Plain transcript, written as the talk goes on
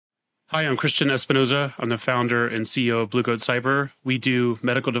Hi, I'm Christian Espinosa. I'm the founder and CEO of Blue Goat Cyber. We do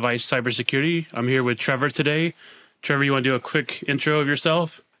medical device cybersecurity. I'm here with Trevor today. Trevor, you want to do a quick intro of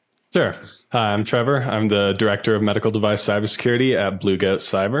yourself? Sure. Hi, I'm Trevor. I'm the director of medical device cybersecurity at Blue Goat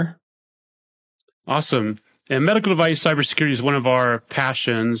Cyber. Awesome. And medical device cybersecurity is one of our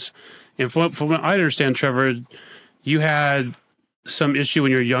passions. And from what I understand, Trevor, you had some issue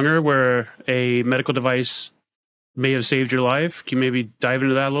when you were younger where a medical device may have saved your life. Can you maybe dive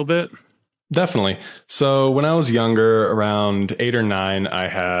into that a little bit? Definitely. So when I was younger, around 8 or 9, I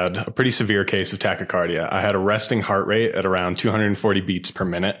had a pretty severe case of tachycardia. I had a resting heart rate at around 240 beats per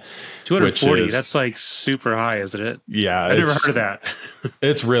minute. 240, that's like super high, isn't it? Yeah. I never heard of that.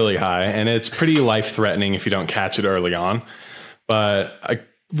 It's really high, and it's pretty life-threatening if you don't catch it early on. But I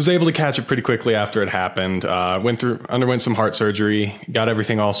was able to catch it pretty quickly after it happened. Underwent some heart surgery, got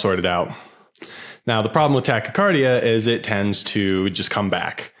everything all sorted out. Now, the problem with tachycardia is it tends to just come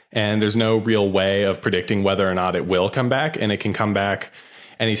back. And there's no real way of predicting whether or not it will come back. And it can come back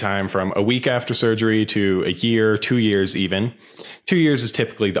anytime from a week after surgery to a year, 2 years even. 2 years is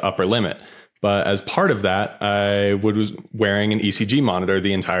typically the upper limit. But as part of that, I was wearing an ECG monitor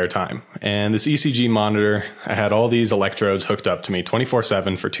the entire time. And this ECG monitor, I had all these electrodes hooked up to me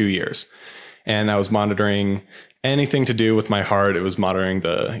 24/7 for 2 years. And I was monitoring anything to do with my heart. It was monitoring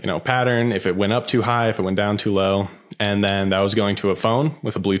the pattern, if it went up too high, if it went down too low. And then that was going to a phone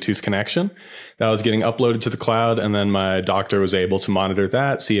with a Bluetooth connection. That was getting uploaded to the cloud. And then my doctor was able to monitor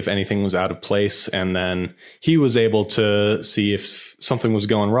that, see if anything was out of place. And then he was able to see if something was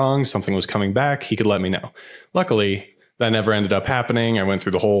going wrong, something was coming back. He could let me know. Luckily, that never ended up happening. I went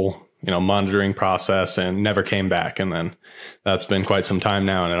through the whole monitoring process and never came back. And then that's been quite some time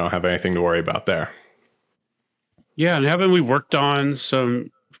now, and I don't have anything to worry about there. Yeah, and haven't we worked on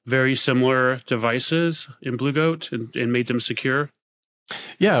some very similar devices in Blue Goat and made them secure?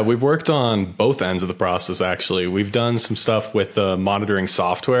 Yeah, we've worked on both ends of the process, actually. We've done some stuff with the monitoring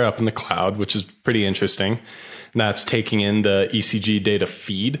software up in the cloud, which is pretty interesting. And that's taking in the ECG data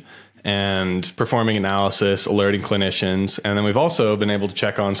feed and performing analysis, alerting clinicians. And then we've also been able to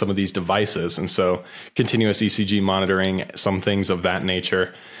check on some of these devices. And so continuous ECG monitoring, some things of that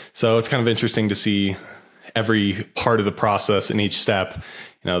nature. So it's kind of interesting to see every part of the process in each step.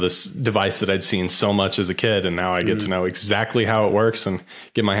 This device that I'd seen so much as a kid, and now I get to know exactly how it works and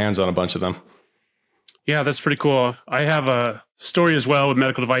get my hands on a bunch of them. Yeah, that's pretty cool. I have a story as well with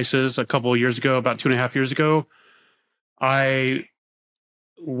medical devices. A couple of years ago, about 2.5 years ago, I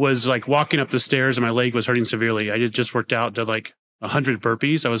was like walking up the stairs and my leg was hurting severely. I had just worked out, did like 100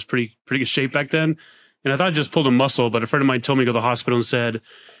 burpees. I was pretty good shape back then. And I thought I just pulled a muscle, but a friend of mine told me to go to the hospital and said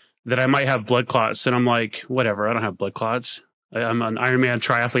that I might have blood clots. And I'm like, whatever, I don't have blood clots. I'm an Ironman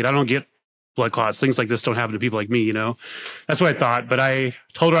triathlete. I don't get blood clots. Things like this don't happen to people like me, That's what I thought. But I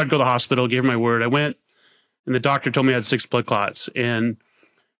told her I'd go to the hospital, gave her my word. I went, and the doctor told me I had 6 blood clots. And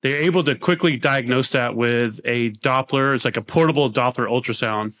they were able to quickly diagnose that with a Doppler. It's like a portable Doppler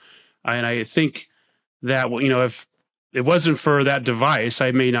ultrasound. And I think that, if it wasn't for that device,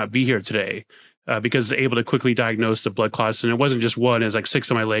 I may not be here today because they're able to quickly diagnose the blood clots. And it wasn't just one, it was like 6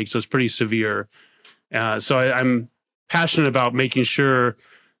 on my legs. So it's pretty severe. So I'm passionate about making sure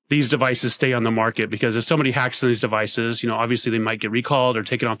these devices stay on the market, because if somebody hacks into these devices, obviously they might get recalled or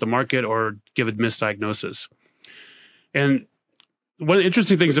taken off the market or give a misdiagnosis. And one of the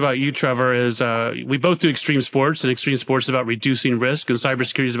interesting things about you, Trevor, is we both do extreme sports, and extreme sports is about reducing risk, and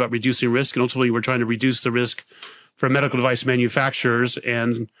cybersecurity is about reducing risk. And ultimately, we're trying to reduce the risk for medical device manufacturers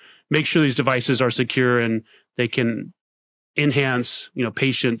and make sure these devices are secure and they can enhance,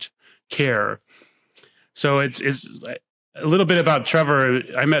 patient care. So it's a little bit about Trevor.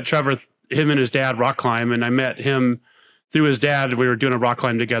 I met Trevor, him and his dad rock climb, and I met him through his dad. We were doing a rock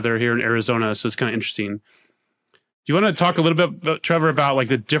climb together here in Arizona, so it's kind of interesting. Do you want to talk a little bit about, Trevor, about like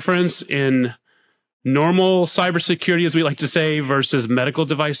the difference in normal cybersecurity, as we like to say, versus medical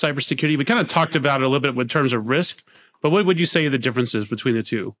device cybersecurity? We kind of talked about it a little bit in terms of risk, but what would you say the differences between the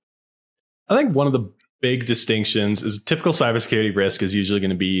two? I think one of the big distinctions is typical cybersecurity risk is usually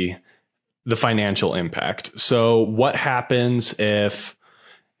going to be the financial impact. So what happens if,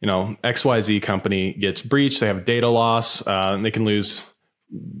 XYZ company gets breached, they have data loss, and they can lose,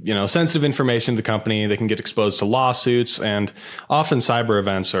 sensitive information to the company, they can get exposed to lawsuits, and often cyber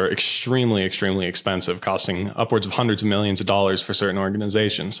events are extremely, extremely expensive, costing upwards of hundreds of millions of dollars for certain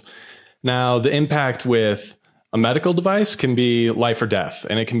organizations. Now, the impact with a medical device can be life or death,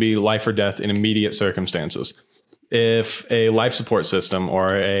 and it can be life or death in immediate circumstances. If a life support system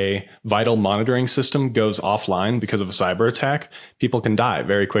or a vital monitoring system goes offline because of a cyber attack, people can die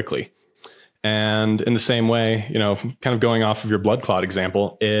very quickly. And in the same way, kind of going off of your blood clot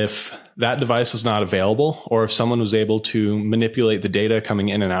example, if that device was not available, or if someone was able to manipulate the data coming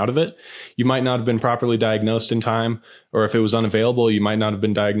in and out of it, you might not have been properly diagnosed in time. Or if it was unavailable, you might not have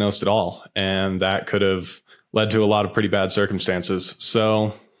been diagnosed at all. And that could have led to a lot of pretty bad circumstances.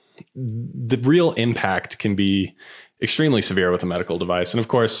 So the real impact can be extremely severe with a medical device. And of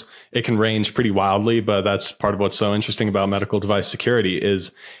course, it can range pretty wildly, but that's part of what's so interesting about medical device security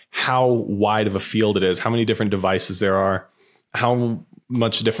is how wide of a field it is, how many different devices there are, how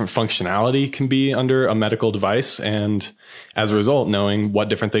much different functionality can be under a medical device, and as a result, knowing what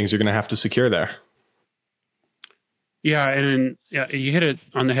different things you're going to have to secure there. Yeah, and you hit it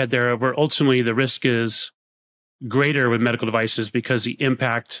on the head there, where ultimately the risk is greater with medical devices because the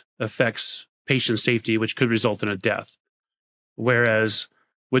impact affects patient safety, which could result in a death. Whereas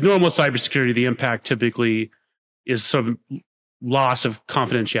with normal cybersecurity, the impact typically is some loss of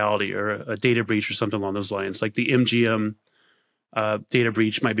confidentiality or a data breach or something along those lines. Like the MGM data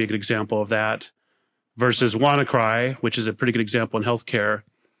breach might be a good example of that, versus WannaCry, which is a pretty good example in healthcare.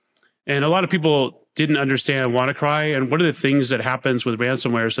 And a lot of people didn't understand WannaCry. And one of the things that happens with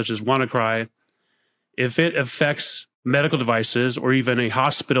ransomware, such as WannaCry, if it affects medical devices or even a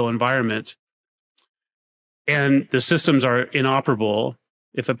hospital environment, and the systems are inoperable,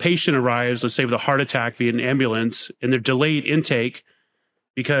 if a patient arrives, let's say with a heart attack via an ambulance, and they're delayed intake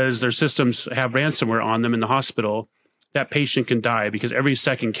because their systems have ransomware on them in the hospital, that patient can die because every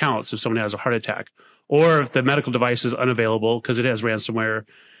second counts if someone has a heart attack. Or if the medical device is unavailable because it has ransomware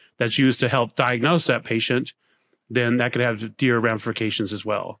that's used to help diagnose that patient, then that could have dire ramifications as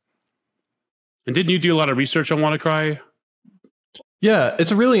well. And didn't you do a lot of research on WannaCry? Yeah,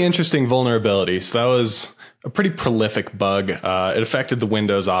 it's a really interesting vulnerability. So that was a pretty prolific bug. It affected the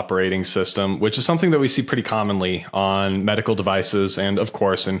Windows operating system, which is something that we see pretty commonly on medical devices and, of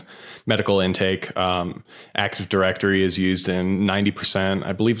course, in medical intake. Active Directory is used in 90%,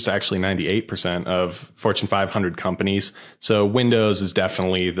 I believe it's actually 98% of Fortune 500 companies. So Windows is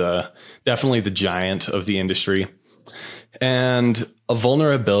definitely the giant of the industry. And a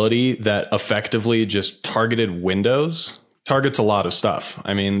vulnerability that effectively just targeted Windows targets a lot of stuff.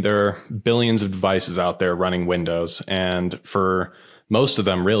 I mean, there are billions of devices out there running Windows, and for most of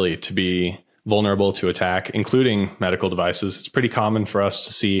them really to be vulnerable to attack, including medical devices, it's pretty common for us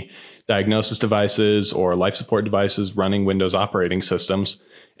to see diagnosis devices or life support devices running Windows operating systems,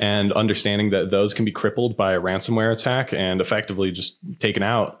 and understanding that those can be crippled by a ransomware attack and effectively just taken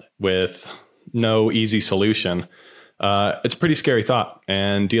out with no easy solution. It's a pretty scary thought,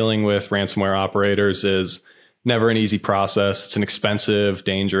 and dealing with ransomware operators is never an easy process. It's an expensive,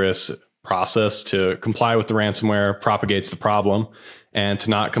 dangerous process. To comply with the ransomware propagates the problem, and to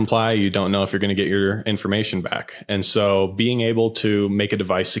not comply, you don't know if you're going to get your information back. And so being able to make a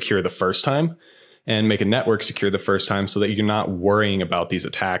device secure the first time and make a network secure the first time so that you're not worrying about these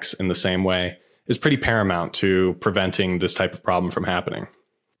attacks in the same way is pretty paramount to preventing this type of problem from happening.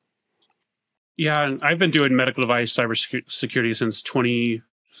 Yeah, and I've been doing medical device cybersecurity since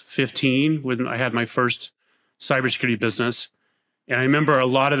 2015 when I had my first cybersecurity business. And I remember a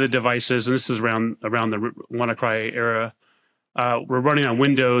lot of the devices, and this is around the WannaCry era, were running on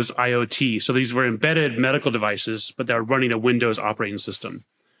Windows IoT. So these were embedded medical devices, but they're running a Windows operating system.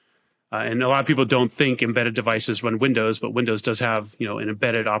 And a lot of people don't think embedded devices run Windows, but Windows does have, an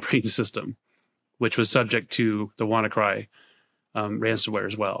embedded operating system, which was subject to the WannaCry ransomware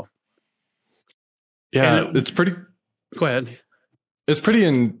as well. Yeah, it's pretty. Go ahead. It's pretty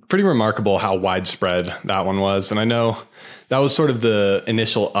remarkable how widespread that one was. And I know that was sort of the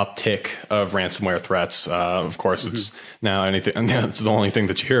initial uptick of ransomware threats. Of course, it's now anything. It's the only thing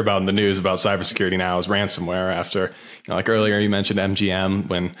that you hear about in the news about cybersecurity now is ransomware. After, like earlier, you mentioned MGM,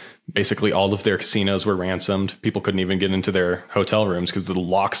 when basically all of their casinos were ransomed. People couldn't even get into their hotel rooms because the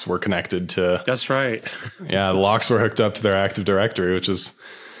locks were connected to. That's right. Yeah, the locks were hooked up to their Active Directory, which is,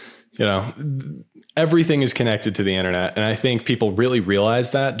 everything is connected to the internet. And I think people really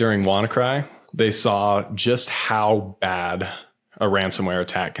realized that during WannaCry. They saw just how bad a ransomware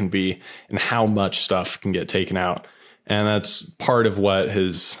attack can be and how much stuff can get taken out. And that's part of what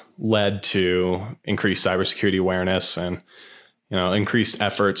has led to increased cybersecurity awareness and, increased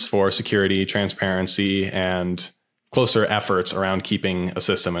efforts for security, transparency, and closer efforts around keeping a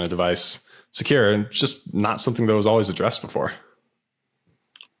system and a device secure. And just not something that was always addressed before.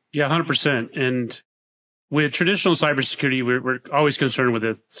 Yeah, 100%. And with traditional cybersecurity, we're always concerned with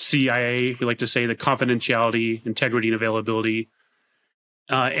the CIA. We like to say the confidentiality, integrity, and availability.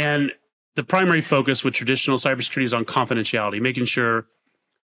 And the primary focus with traditional cybersecurity is on confidentiality, making sure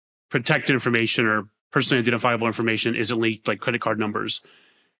protected information or personally identifiable information isn't leaked, like credit card numbers.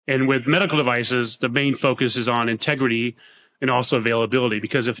 And with medical devices, the main focus is on integrity and also availability,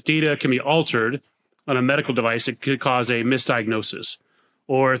 because if data can be altered on a medical device, it could cause a misdiagnosis.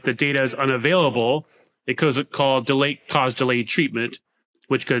 Or if the data is unavailable, it could cause delayed treatment,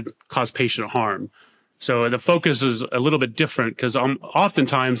 which could cause patient harm. So the focus is a little bit different, because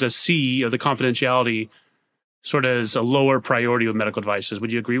oftentimes the C, or the confidentiality, sort of is a lower priority with medical devices.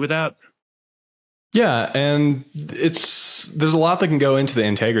 Would you agree with that? Yeah, and there's a lot that can go into the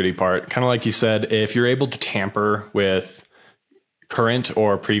integrity part. Kind of like you said, if you're able to tamper with current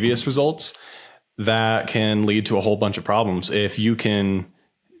or previous results, that can lead to a whole bunch of problems. If you can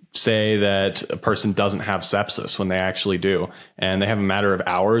say that a person doesn't have sepsis when they actually do, and they have a matter of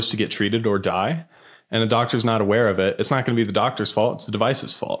hours to get treated or die, and the doctor's not aware of it, it's not going to be the doctor's fault, it's the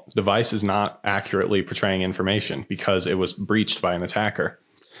device's fault. The device is not accurately portraying information because it was breached by an attacker.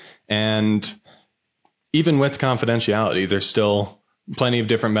 And even with confidentiality, there's still plenty of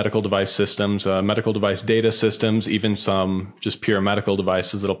different medical device systems, medical device data systems, even some just pure medical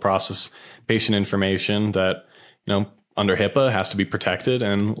devices that'll process patient information that, under HIPAA has to be protected,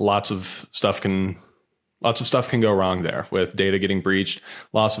 and lots of stuff can go wrong there with data getting breached,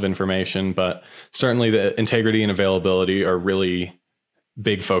 loss of information. But certainly the integrity and availability are really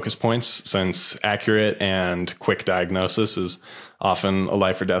big focus points, since accurate and quick diagnosis is often a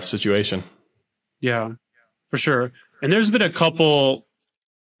life or death situation. Yeah, for sure. And there's been a couple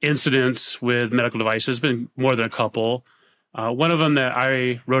incidents with medical devices, been more than a couple. One of them that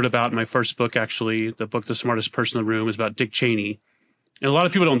I wrote about in my first book, actually, the book, The Smartest Person in the Room, is about Dick Cheney. And a lot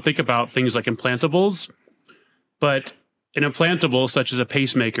of people don't think about things like implantables, but an implantable, such as a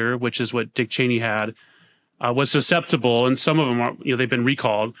pacemaker, which is what Dick Cheney had, was susceptible, and some of them are, they've been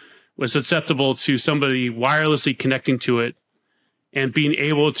recalled, was susceptible to somebody wirelessly connecting to it and being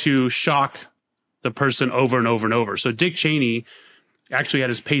able to shock the person over and over and over. So Dick Cheney actually had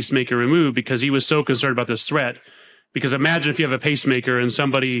his pacemaker removed because he was so concerned about this threat. Because imagine if you have a pacemaker and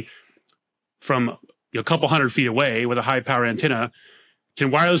somebody from a couple hundred feet away with a high power antenna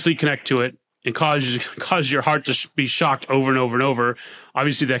can wirelessly connect to it and cause your heart to be shocked over and over and over.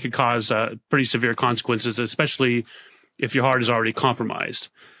 Obviously, that could cause pretty severe consequences, especially if your heart is already compromised.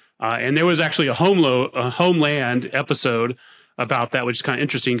 And there was actually a Homeland episode about that, which is kind of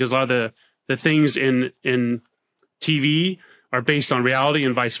interesting, because a lot of the things in TV are based on reality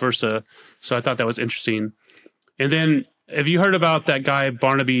and vice versa. So I thought that was interesting. And then, have you heard about that guy,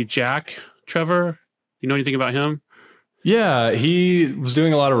 Barnaby Jack, Trevor? You know anything about him? Yeah, he was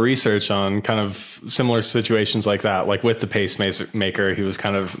doing a lot of research on kind of similar situations like that. Like with the pacemaker, he was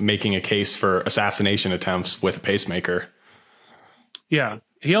kind of making a case for assassination attempts with a pacemaker. Yeah.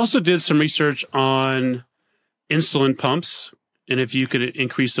 He also did some research on insulin pumps. And if you could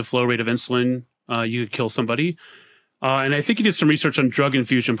increase the flow rate of insulin, you could kill somebody. And I think he did some research on drug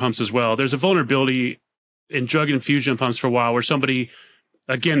infusion pumps as well. There's a vulnerability in drug infusion pumps for a while where somebody,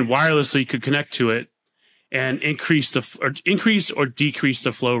 again, wirelessly could connect to it and increase or decrease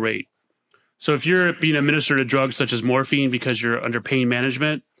the flow rate. So if you're being administered a drug such as morphine because you're under pain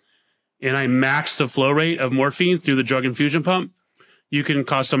management, and I max the flow rate of morphine through the drug infusion pump, you can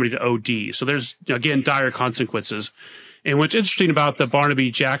cause somebody to OD. So there's, again, dire consequences. And what's interesting about the Barnaby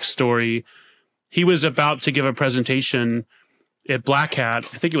Jack story, he was about to give a presentation at Black Hat,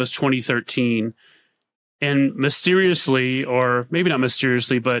 I think it was 2013, and mysteriously, or maybe not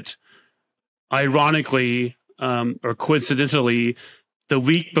mysteriously, but ironically, or coincidentally, the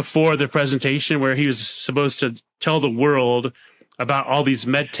week before the presentation where he was supposed to tell the world about all these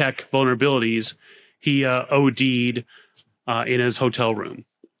medtech vulnerabilities, he OD'd in his hotel room.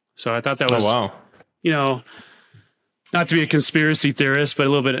 So I thought that was, not to be a conspiracy theorist, but a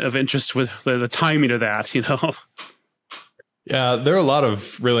little bit of interest with the timing of that, Yeah, there are a lot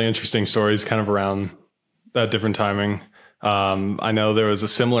of really interesting stories kind of around that different timing. I know there was a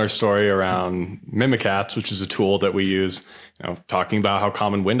similar story around Mimikatz, which is a tool that we use, talking about how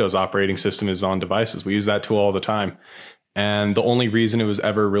common Windows operating system is on devices. We use that tool all the time. And the only reason it was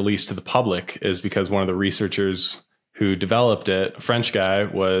ever released to the public is because one of the researchers who developed it, a French guy,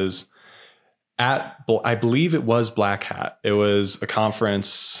 was at, I believe it was Black Hat. It was a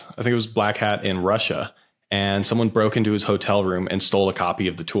conference, I think it was Black Hat in Russia. And someone broke into his hotel room and stole a copy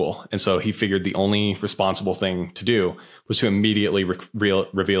of the tool. And so he figured the only responsible thing to do was to immediately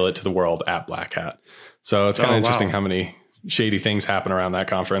reveal it to the world at Black Hat. So it's kind of interesting how many shady things happen around that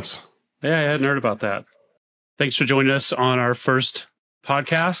conference. Yeah, I hadn't heard about that. Thanks for joining us on our first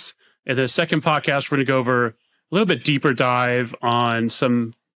podcast. In the second podcast, we're going to go over a little bit deeper dive on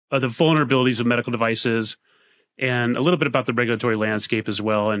some of the vulnerabilities of medical devices and a little bit about the regulatory landscape as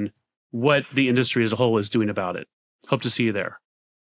well, and what the industry as a whole is doing about it. Hope to see you there.